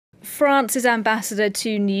France's ambassador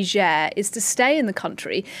to Niger is to stay in the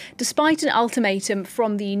country, despite an ultimatum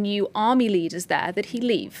from the new army leaders there that he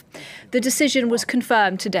leave. The decision was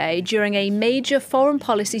confirmed today during a major foreign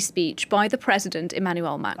policy speech by the President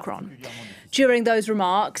Emmanuel Macron. During those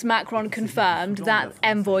remarks, Macron confirmed that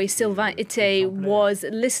envoy Sylvain Ité was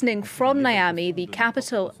listening from Niamey, the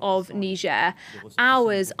capital of Niger,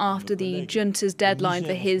 hours after the junta's deadline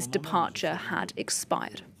for his departure had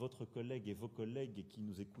expired.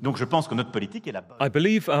 I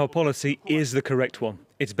believe our policy is the correct one.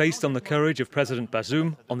 It's based on the courage of President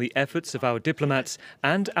Bazoum, on the efforts of our diplomats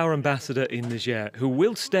and our ambassador in Niger, who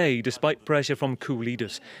will stay despite pressure from coup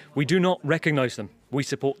leaders. We do not recognise them. We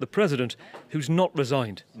support the president, who's not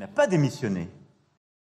resigned.